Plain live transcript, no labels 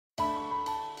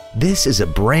This is a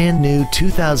brand new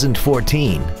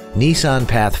 2014 Nissan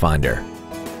Pathfinder.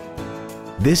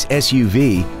 This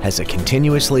SUV has a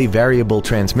continuously variable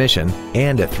transmission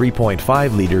and a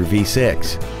 3.5-liter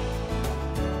V6.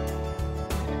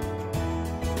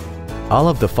 All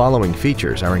of the following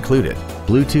features are included: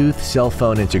 Bluetooth cell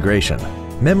phone integration,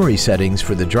 memory settings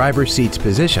for the driver's seat's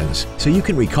positions so you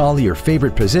can recall your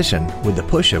favorite position with the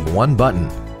push of one button,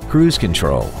 cruise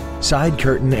control, side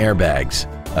curtain airbags,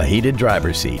 a heated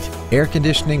driver's seat, air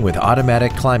conditioning with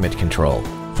automatic climate control,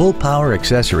 full power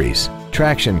accessories,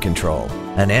 traction control,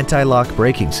 an anti-lock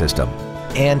braking system,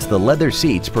 and the leather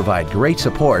seats provide great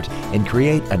support and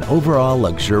create an overall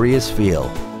luxurious feel.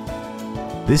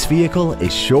 This vehicle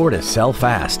is sure to sell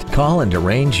fast. Call and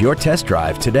arrange your test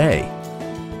drive today.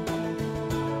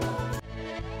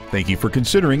 Thank you for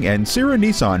considering Ancira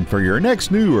Nissan for your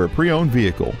next new or pre-owned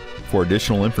vehicle. For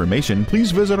additional information,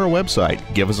 please visit our website,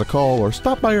 give us a call, or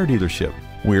stop by our dealership.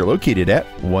 We are located at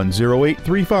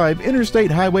 10835 Interstate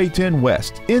Highway 10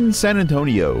 West in San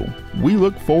Antonio. We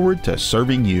look forward to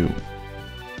serving you.